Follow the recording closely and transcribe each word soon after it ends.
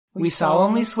We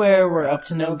solemnly swear we're up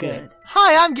to no good.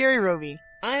 Hi, I'm Gary Roby.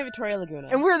 I'm Victoria Laguna.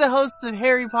 And we're the hosts of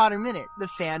Harry Potter Minute, the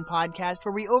fan podcast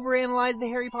where we overanalyze the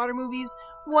Harry Potter movies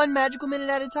one magical minute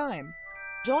at a time.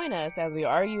 Join us as we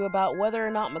argue about whether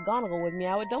or not McGonagall would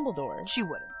meow at Dumbledore. She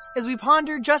wouldn't. As we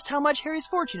ponder just how much Harry's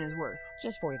fortune is worth.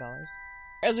 Just $40.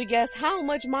 As we guess how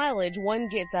much mileage one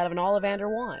gets out of an Ollivander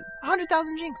wand.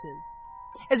 100,000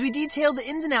 jinxes. As we detail the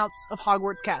ins and outs of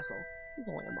Hogwarts Castle. It's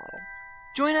only a model.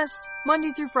 Join us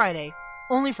Monday through Friday,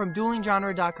 only from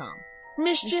duelinggenre.com.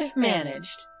 Mischief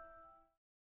managed.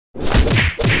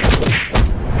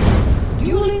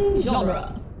 Dueling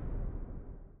Genre.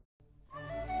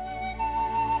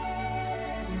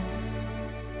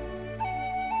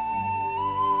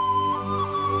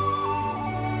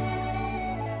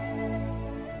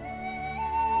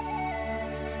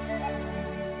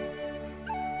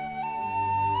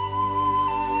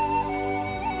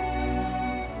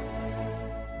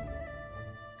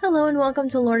 Hello and welcome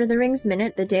to Lord of the Rings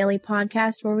Minute, the daily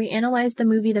podcast where we analyze the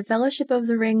movie The Fellowship of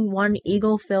the Ring one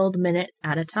eagle-filled minute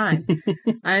at a time.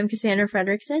 I'm Cassandra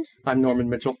Fredrickson. I'm Norman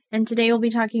Mitchell. And today we'll be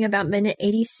talking about minute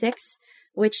 86,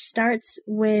 which starts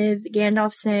with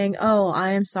Gandalf saying, "Oh, I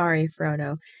am sorry,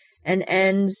 Frodo," and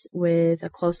ends with a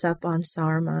close-up on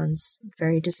Saruman's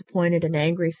very disappointed and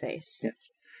angry face. Yes.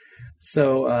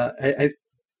 So,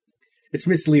 it's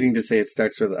misleading to say it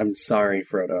starts with, "I'm sorry,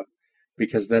 Frodo,"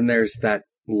 because then there's that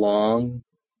long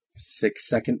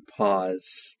 6-second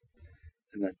pause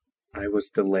and then "I was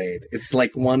delayed." It's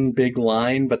like one big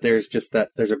line, but there's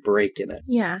a break in it.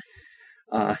 Yeah.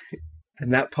 And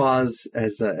that pause,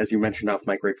 as you mentioned off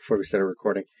mic right before we started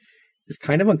recording, is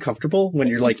kind of uncomfortable when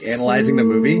you're like analyzing the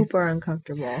movie. Super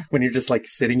uncomfortable. When you're just like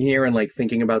sitting here and like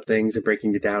thinking about things and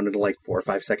breaking it down into like 4 or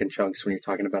 5 second chunks when you're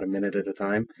talking about a minute at a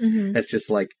time. Mm-hmm. It's just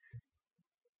like,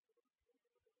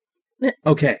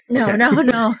 okay.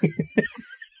 No.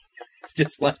 It's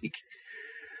just like,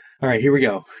 all right, here we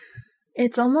go.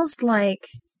 It's almost like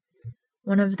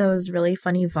one of those really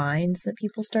funny vines that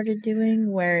people started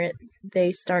doing where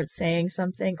they start saying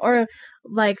something, or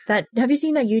like that. Have you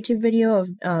seen that YouTube video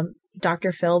of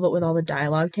Dr. Phil, but with all the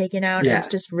dialogue taken out? Yeah. It's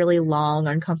just really long,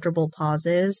 uncomfortable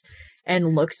pauses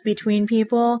and looks between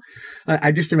people.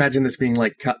 I just imagine this being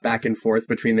like cut back and forth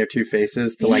between their two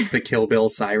faces to like the Kill Bill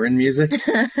siren music.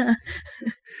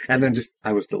 And then just,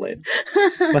 "I was delayed."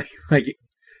 like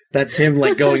that's him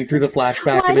like going through the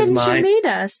flashback in his mind. Why didn't you meet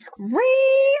us?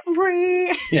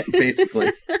 Ree. Yeah,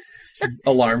 basically. Some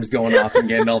alarms going off in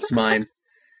Gandalf's mind.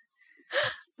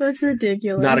 That's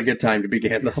ridiculous. Not a good time to be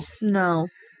Gandalf. No.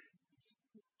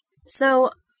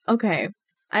 So, okay.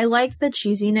 I like the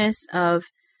cheesiness of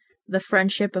the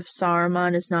friendship of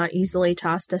Saruman is not easily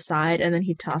tossed aside, and then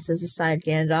he tosses aside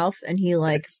Gandalf, and he,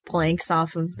 like, planks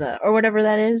off of the, or whatever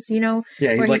that is, you know?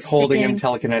 Yeah, he's like holding him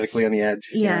telekinetically on the edge.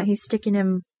 Yeah, he's sticking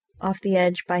him off the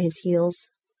edge by his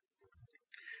heels.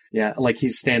 Yeah, like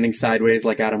he's standing sideways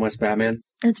like Adam West Batman.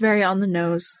 It's very on the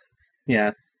nose.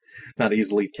 Yeah, not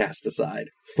easily cast aside.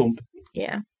 Thump.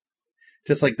 Yeah.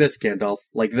 Just like this, Gandalf.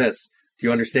 Like this. Do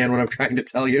you understand what I'm trying to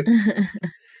tell you?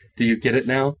 Do you get it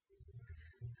now?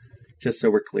 Just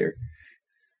so we're clear.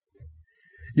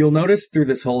 You'll notice through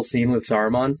this whole scene with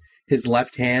Saruman, his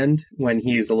left hand, when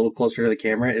he's a little closer to the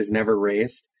camera, is never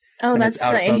raised. Oh, that's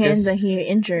the hand that he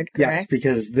injured, correct? Yes,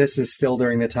 because this is still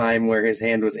during the time where his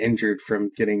hand was injured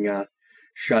from getting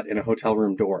shut in a hotel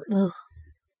room door. Ugh.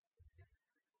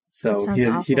 So he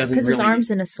doesn't really... Because his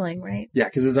arm's in a sling, right? Yeah,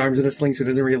 because his arm's in a sling, so he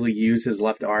doesn't really use his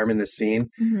left arm in this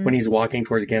scene. Mm-hmm. When he's walking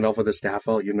towards Gandalf with a staff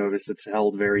out, you notice it's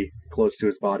held very close to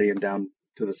his body and down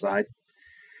to the side.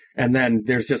 And then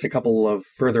there's just a couple of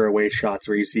further away shots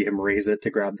where you see him raise it to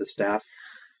grab the staff.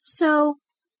 So,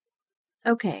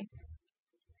 okay.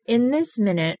 In this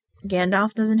minute,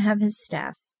 Gandalf doesn't have his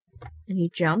staff, and he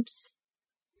jumps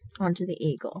onto the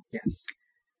eagle. Yes.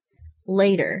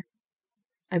 Later,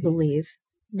 I believe,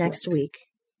 next week,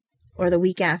 or the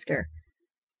week after,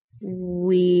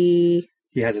 he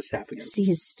has his staff again. See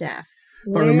his staff.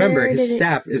 But remember, his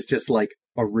staff is just like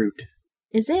a root.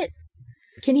 Is it?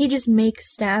 Can he just make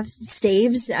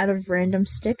staves out of random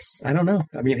sticks? I don't know.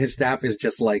 I mean, his staff is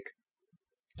just like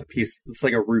a piece. It's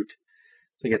like a root.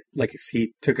 Like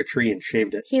he took a tree and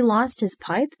shaved it. He lost his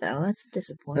pipe, though. That's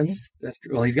disappointing. That's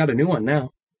true. Well, he's got a new one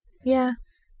now. Yeah.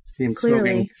 See him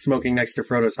clearly smoking next to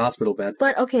Frodo's hospital bed.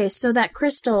 But okay, so that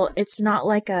crystal, it's not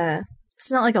like a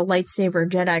lightsaber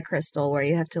Jedi crystal where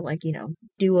you have to, like, you know,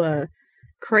 do a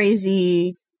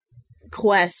crazy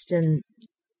quest and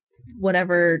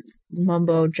whatever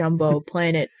mumbo jumbo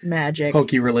planet magic.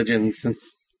 Hokey religions.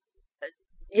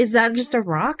 Is that just a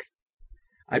rock?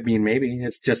 I mean, maybe.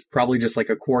 It's probably just like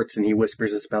a quartz and he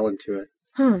whispers a spell into it.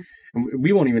 And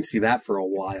we won't even see that for a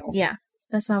while. Yeah,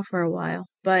 that's not for a while.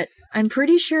 But I'm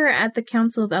pretty sure at the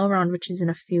Council of Elrond, which is in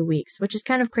a few weeks, which is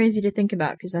kind of crazy to think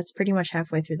about because that's pretty much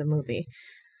halfway through the movie.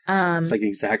 It's like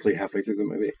exactly halfway through the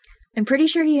movie. I'm pretty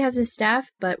sure he has his staff,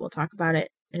 but we'll talk about it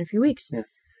in a few weeks. Yeah.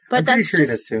 But I'm pretty that's sure he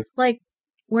does too. Like,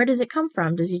 where does it come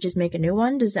from? Does he just make a new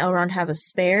one? Does Elrond have a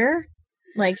spare?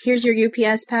 Like, here's your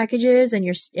UPS packages and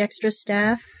your extra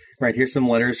staff. Right, here's some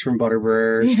letters from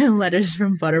Butterbur. Yeah, letters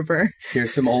from Butterbur.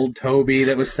 Here's some old Toby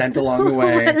that was sent along the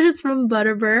way. Letters from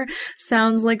Butterbur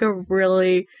sounds like a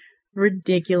really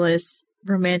ridiculous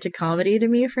romantic comedy to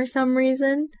me for some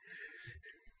reason.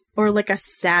 Or like a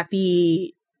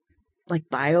sappy, like,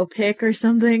 biopic or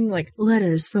something. Like,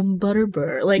 letters from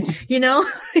Butterbur. Like, you know?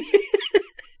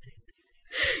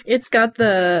 It's got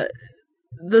the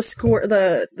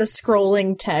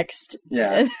scrolling text.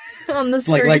 Yeah. On the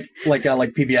screen. Like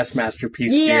PBS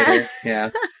Masterpiece Theater. Yeah.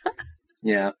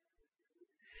 Yeah.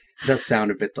 It does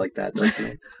sound a bit like that,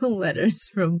 doesn't it? Letters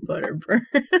from Butterbur.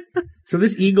 So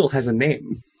this eagle has a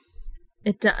name.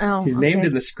 He's named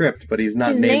in the script, but he's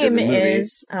not named in the movie.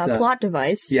 His name is plot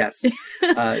device. Yes.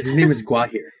 His name is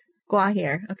Gwahir.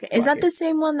 Gwahir. Okay. Is that the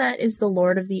same one that is the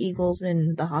Lord of the Eagles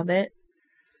in The Hobbit?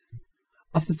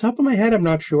 Off the top of my head, I'm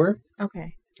not sure.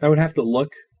 Okay. I would have to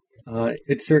look.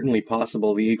 It's certainly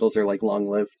possible. The eagles are like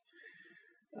long-lived.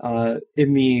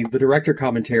 In the director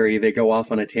commentary, they go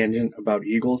off on a tangent about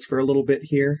eagles for a little bit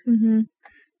here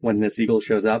when this eagle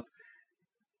shows up.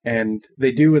 And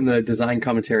they do in the design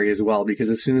commentary as well,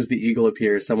 because as soon as the eagle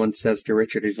appears, someone says to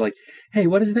Richard, he's like, "Hey,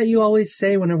 what is that you always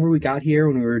say whenever we got here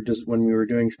when we were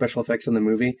doing special effects in the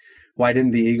movie? Why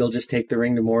didn't the eagle just take the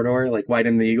ring to Mordor? Like, why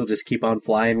didn't the eagle just keep on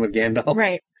flying with Gandalf?"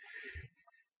 Right.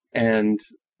 And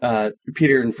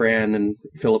Peter and Fran and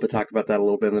Philippa talk about that a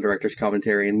little bit in the director's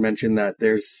commentary and mention that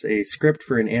there's a script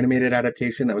for an animated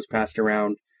adaptation that was passed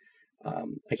around. I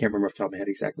can't remember off the top of my head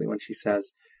exactly when she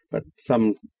says, but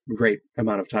some great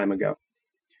amount of time ago.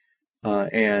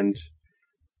 And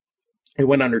it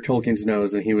went under Tolkien's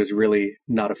nose, and he was really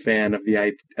not a fan of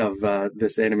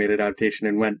this animated adaptation,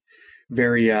 and went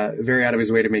very out of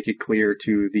his way to make it clear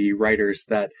to the writers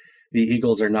that the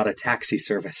Eagles are not a taxi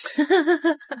service.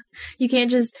 You can't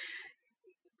just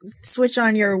switch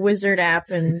on your wizard app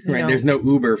and right. There's no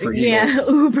Uber for Eagles. Yeah,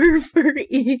 Uber for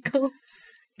Eagles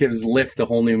gives Lyft a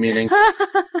whole new meaning.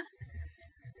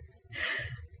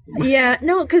 Yeah,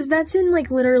 no, because that's in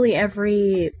like literally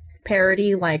every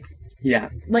parody. Like, yeah,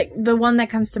 like the one that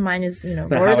comes to mind is how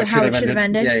it should have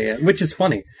ended. Yeah, which is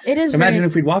funny. It is. Imagine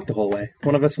if we'd walked the whole way.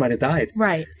 One of us might have died.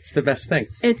 Right. It's the best thing.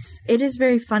 It is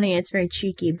very funny. It's very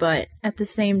cheeky, but at the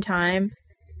same time,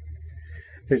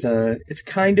 it's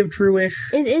kind of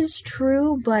true-ish. It is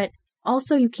true, but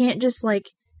also you can't just like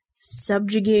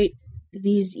subjugate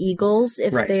these eagles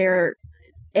if they're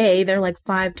like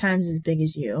 5 times as big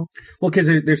as you. Well, because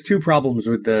there's 2 problems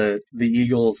with the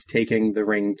eagles taking the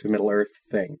ring to Middle-earth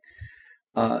thing.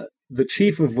 The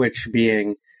chief of which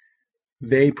being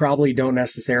they probably don't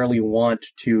necessarily want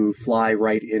to fly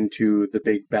right into the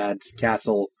big bad's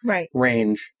castle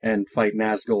range and fight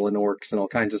Nazgul and orcs and all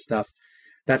kinds of stuff.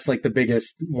 That's like the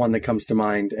biggest one that comes to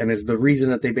mind, and is the reason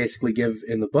that they basically give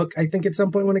in the book, I think at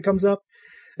some point when it comes up,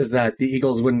 is that the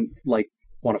eagles wouldn't like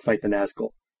want to fight the Nazgul.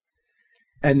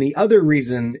 And the other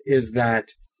reason is that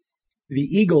the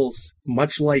eagles,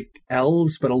 much like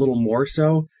elves, but a little more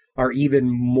so, are even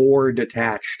more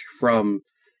detached from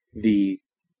the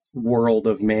world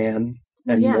of man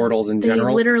and mortals in general.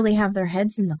 They literally have their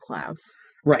heads in the clouds.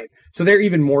 Right. So they're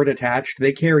even more detached.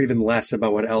 They care even less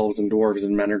about what elves and dwarves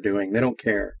and men are doing. They don't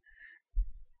care.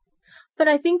 But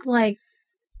I think like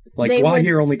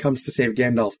Gwahir only comes to save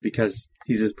Gandalf because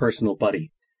he's his personal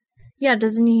buddy. Yeah,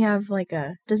 doesn't he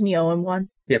owe him one?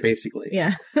 Yeah, basically.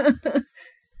 Yeah.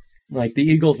 Like, the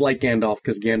eagles like Gandalf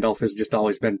because Gandalf has just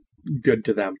always been good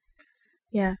to them.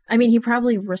 Yeah. I mean, he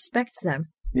probably respects them.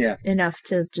 Yeah. Enough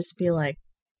to just be like,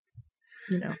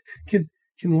 Can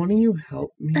one of you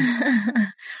help me?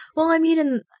 Well, I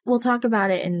mean, we'll talk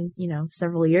about it in,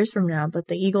 several years from now, but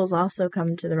the eagles also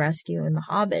come to the rescue in The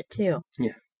Hobbit, too.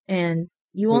 Yeah. And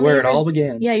where it all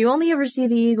began. Yeah, you only ever see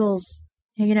the eagles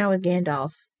hanging out with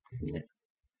Gandalf. Yeah.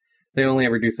 They only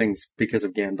ever do things because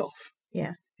of Gandalf.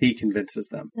 Yeah. He convinces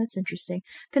them. That's interesting.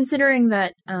 Considering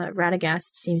that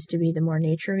Radagast seems to be the more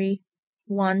naturey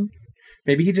one.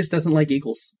 Maybe he just doesn't like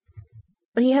eagles.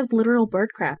 But he has literal bird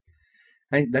crap.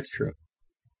 That's true.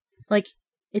 Like,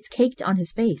 it's caked on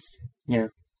his face. Yeah.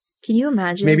 Can you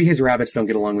imagine? Maybe his rabbits don't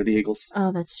get along with the eagles.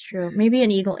 Oh, that's true. Maybe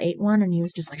an eagle ate one and he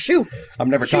was just like, shoo! I'm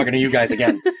never talking to you guys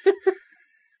again.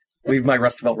 Leave my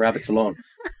Rustfelt rabbits alone.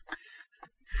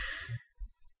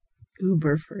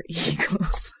 Uber for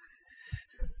eagles.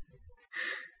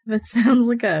 That sounds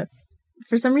like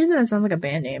for some reason, that sounds like a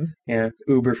band name. Yeah,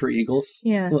 Uber for Eagles.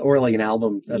 Yeah. Or like an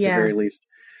album at the very least.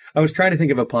 I was trying to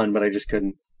think of a pun, but I just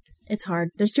couldn't. It's hard.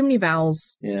 There's too many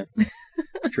vowels. Yeah,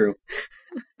 it's true.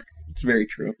 It's very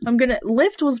true.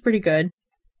 Lyft was pretty good.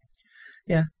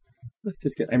 Yeah, Lyft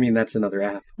is good. I mean, that's another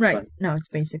app. Right. But, no, it's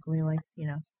basically like,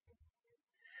 Yeah.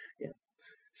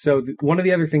 So one of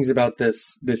the other things about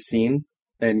this scene,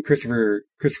 and Christopher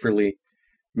Lee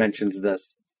mentions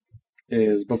this,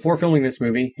 is before filming this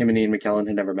movie, him and Ian McKellen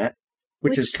had never met,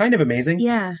 which is kind of amazing.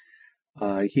 Yeah.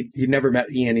 He'd never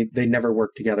met Ian. They'd never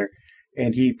worked together.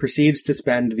 And he proceeds to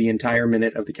spend the entire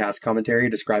minute of the cast commentary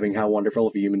describing how wonderful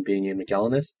of a human being Ian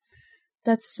McKellen is.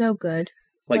 That's so good.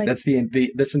 Like that's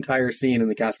this entire scene in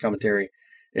the cast commentary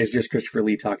is just Christopher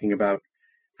Lee talking about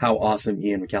how awesome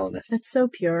Ian McKellen is. That's so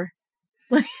pure.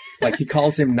 Like he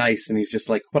calls him nice, and he's just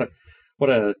like, what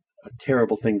a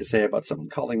terrible thing to say about someone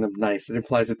calling them nice. It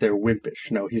implies that they're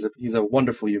wimpish. No, he's a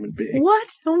wonderful human being. What?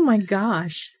 Oh my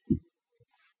gosh.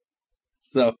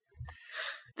 So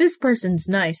this person's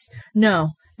nice.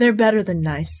 No, they're better than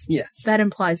nice. Yes. That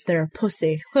implies they're a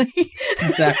pussy.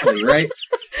 Exactly, right?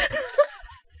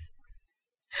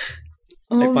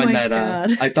 Oh I find my that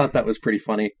God. I thought that was pretty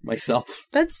funny myself.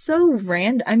 That's so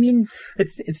random. I mean, it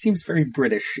seems very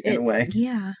British in a way.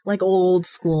 Yeah, like old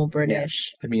school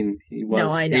British. Yeah. I mean, he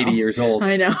was I know. 80 years old.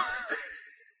 I know.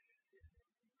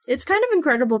 It's kind of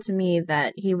incredible to me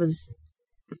that he was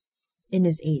in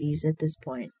his 80s at this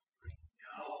point.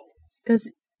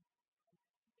 Because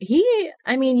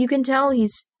you can tell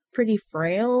he's pretty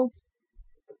frail,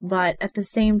 but at the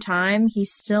same time,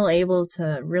 he's still able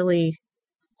to really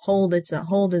hold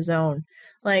his own.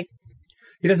 Like,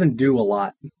 he doesn't do a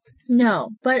lot.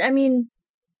 No, but I mean,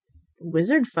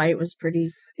 Wizard Fight was pretty.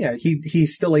 Yeah,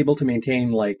 he's still able to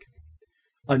maintain like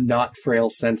a not frail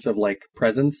sense of like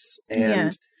presence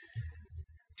and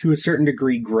to a certain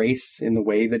degree grace in the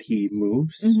way that he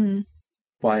moves. Mm-hmm.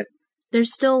 But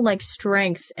there's still like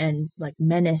strength and like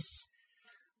menace.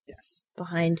 Yes.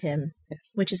 Behind him, yes.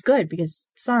 Which is good because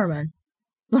Saruman.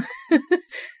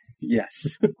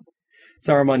 Yes.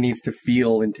 Saruman needs to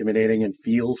feel intimidating and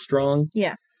feel strong.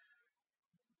 Yeah.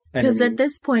 Because at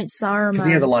this point, Saruman... Because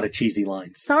he has a lot of cheesy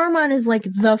lines. Saruman is like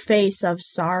the face of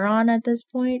Sauron at this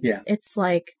point. Yeah. It's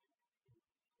like...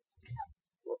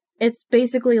 It's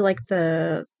basically like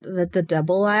the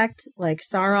double act. Like,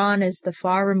 Sauron is the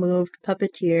far-removed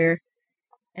puppeteer,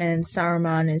 and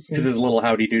Saruman is his little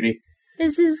howdy-doody.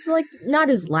 Is his, like, not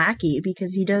his lackey,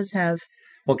 because he does have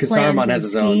because plans Saruman and has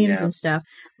his schemes own, and stuff.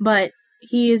 But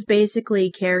he is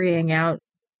basically carrying out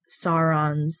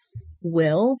Sauron's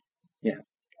will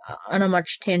on a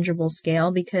much tangible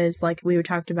scale, because like we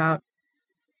talked about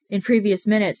in previous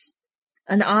minutes,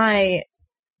 an eye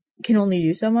can only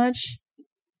do so much,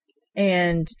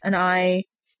 and an eye...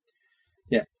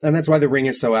 Yeah, and that's why the ring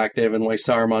is so active and why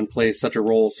Saruman plays such a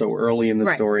role so early in the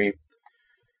story.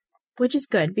 Which is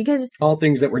good, because... all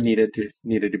things that were needed to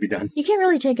be done. You can't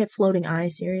really take a floating eye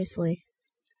seriously.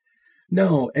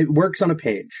 No, it works on a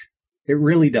page. It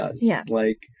really does. Yeah.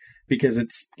 Like, because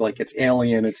it's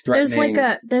alien, it's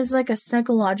threatening. There's like a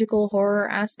psychological horror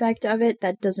aspect of it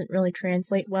that doesn't really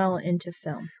translate well into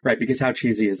film. Right, because how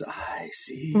cheesy is I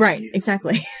see Right, you.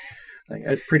 Exactly. Like,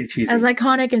 it's pretty cheesy. As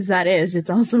iconic as that is, it's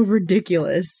also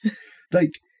ridiculous.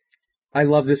 Like, I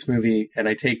love this movie, and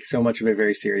I take so much of it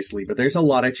very seriously, but there's a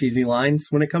lot of cheesy lines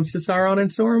when it comes to Sauron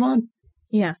and Saruman.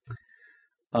 Yeah.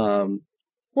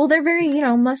 Well, they're very,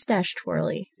 mustache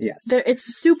twirly. Yes. It's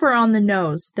super on the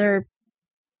nose.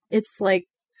 It's like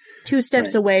 2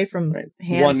 steps away from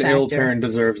hand One factor. ill turn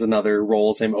deserves another,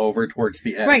 rolls him over towards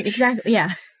the edge. Right, exactly,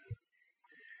 yeah.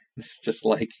 It's just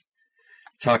like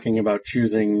talking about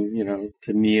choosing,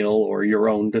 to kneel or your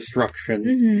own destruction.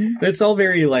 Mm-hmm. It's all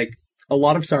very, like, a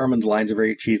lot of Saruman's lines are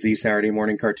very cheesy Saturday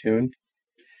morning cartoon.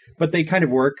 But they kind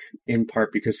of work in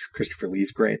part because Christopher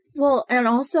Lee's great. Well, and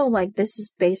also, like, this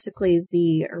is basically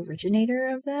the originator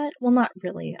of that. Well, not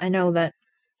really. I know that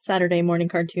Saturday morning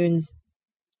cartoons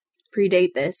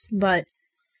predate this, but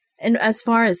and as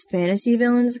far as fantasy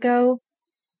villains go,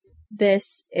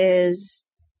 this is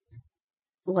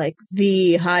like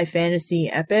the high fantasy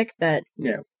epic that,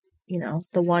 the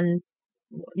one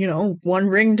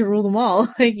ring to rule them all,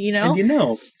 like,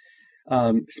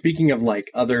 And speaking of like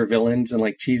other villains and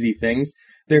like cheesy things,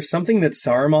 there's something that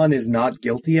Saruman is not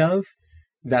guilty of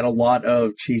that a lot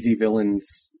of cheesy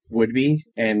villains would be,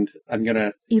 and I'm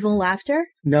gonna... Evil laughter?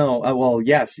 No, well,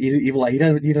 yes, evil. He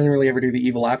doesn't really ever do the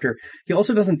evil laughter. He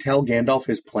also doesn't tell Gandalf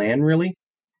his plan, really.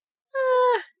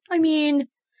 I mean,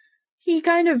 He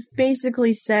kind of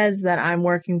basically says that I'm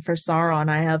working for Sauron.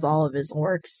 I have all of his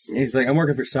orcs. He's like, I'm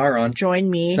working for Sauron. Join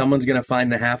me. Someone's gonna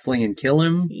find the halfling and kill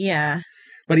him. Yeah.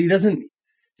 But he doesn't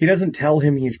tell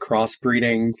him he's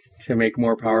crossbreeding to make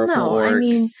more powerful orcs. I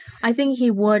mean, I think he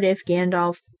would if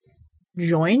Gandalf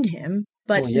joined him,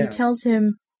 but he tells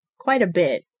him quite a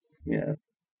bit. Yeah.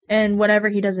 And whatever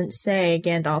he doesn't say,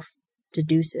 Gandalf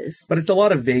deduces. But it's a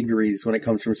lot of vagaries when it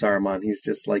comes from Saruman. He's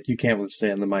just like, you can't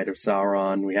withstand the might of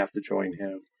Sauron. We have to join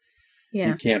him. Yeah.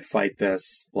 You can't fight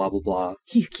this, blah, blah, blah.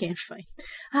 You can't fight.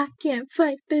 I can't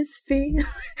fight this fear.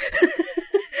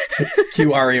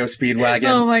 Cue Ario Speedwagon.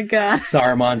 Oh my god.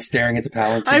 Saruman staring at the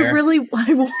Palantir.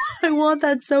 I want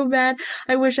that so bad.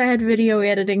 I wish I had video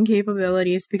editing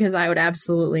capabilities because I would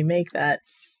absolutely make that.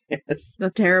 Yes.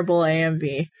 The terrible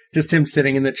AMV. Just him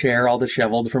sitting in the chair all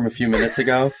disheveled from a few minutes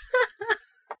ago.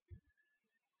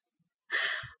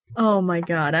 Oh my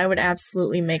god, I would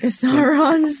absolutely make a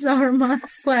Saruman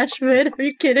slash vid. Are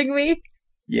you kidding me?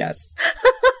 Yes.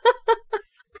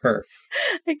 Perf.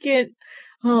 I can't.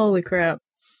 Holy crap.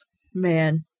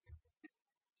 Man.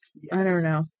 Yes. I don't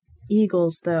know.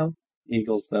 Eagles, though.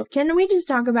 Can we just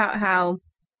talk about how,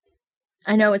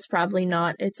 I know it's probably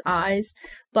not its eyes,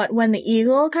 but when the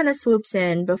eagle kind of swoops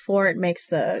in before it makes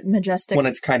the majestic... When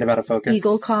it's kind of out of focus.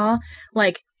 Eagle caw,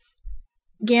 like,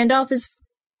 Gandalf is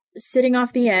sitting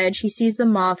off the edge, he sees the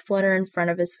moth flutter in front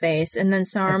of his face, and then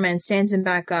Saruman stands him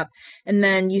back up, and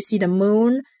then you see the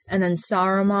moon, and then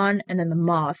Saruman, and then the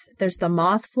moth. There's the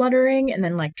moth fluttering, and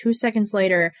then like 2 seconds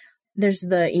later, there's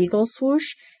the eagle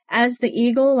swoosh. As the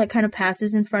eagle like kind of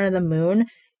passes in front of the moon,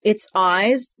 its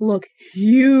eyes look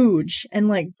huge and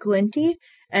like glinty,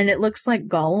 and it looks like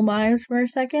Gollum eyes for a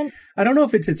second. I don't know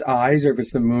if it's its eyes or if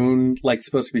it's the moon like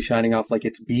supposed to be shining off like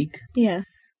its beak. Yeah.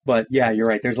 But yeah, you're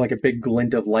right. There's like a big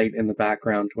glint of light in the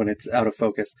background when it's out of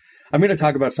focus. I'm going to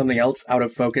talk about something else out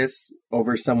of focus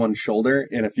over someone's shoulder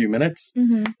in a few minutes.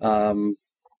 Mm-hmm.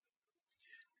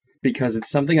 Because it's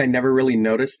something I never really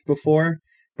noticed before.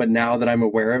 But now that I'm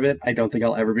aware of it, I don't think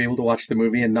I'll ever be able to watch the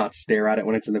movie and not stare at it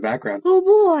when it's in the background. Oh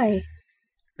boy!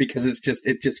 Because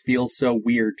it just feels so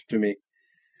weird to me.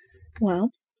 Well,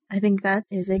 I think that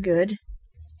is a good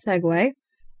segue.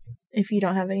 If you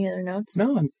don't have any other notes.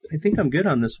 No, I think I'm good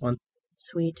on this one.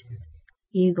 Sweet.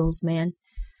 Eagles, man.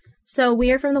 So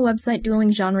we are from the website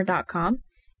duelinggenre.com,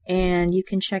 and you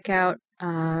can check out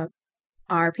our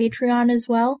Patreon as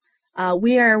well.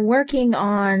 We are working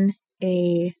on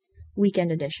a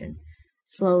weekend edition,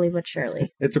 slowly but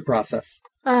surely. It's a process.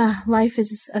 Life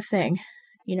is a thing,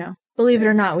 you know. Believe it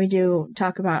or not, we do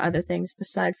talk about other things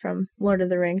beside from Lord of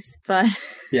the Rings, but...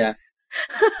 Yeah.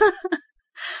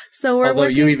 So we're Although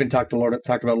you even talked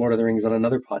about Lord of the Rings on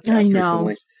another podcast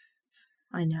recently.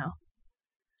 I know.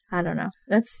 I don't know.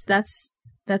 That's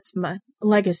my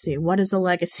legacy. What is a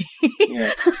legacy? Yeah.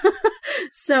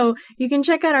 So you can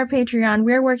check out our Patreon.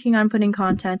 We're working on putting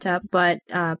content up, but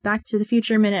Back to the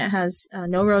Future Minute has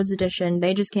No Roads edition.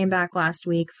 They just came back last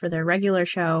week for their regular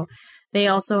show. They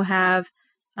also have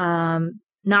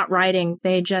Not Writing.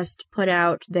 They just put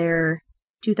out their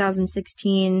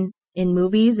 2016 in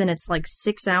movies, and it's like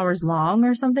 6 hours long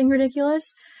or something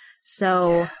ridiculous.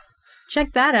 So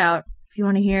check that out if you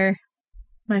want to hear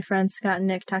my friends Scott and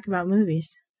Nick talk about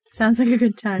movies. Sounds like a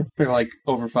good time. They're like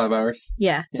over 5 hours.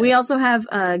 Yeah. We also have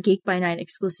Geek by Night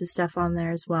exclusive stuff on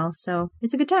there as well. So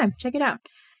it's a good time. Check it out.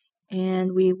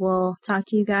 And we will talk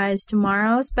to you guys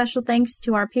tomorrow. Special thanks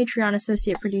to our Patreon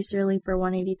associate producer,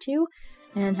 Leaper182.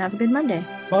 And have a good Monday.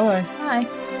 Bye. Bye.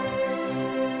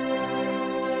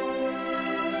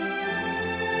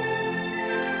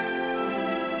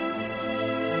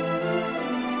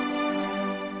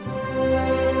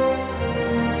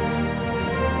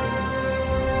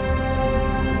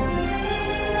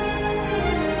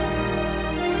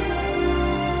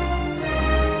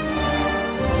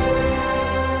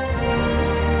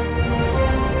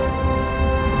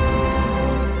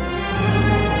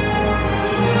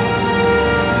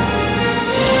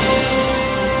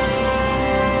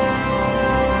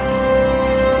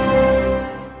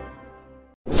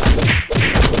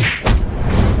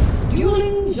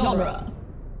 Dueling genre.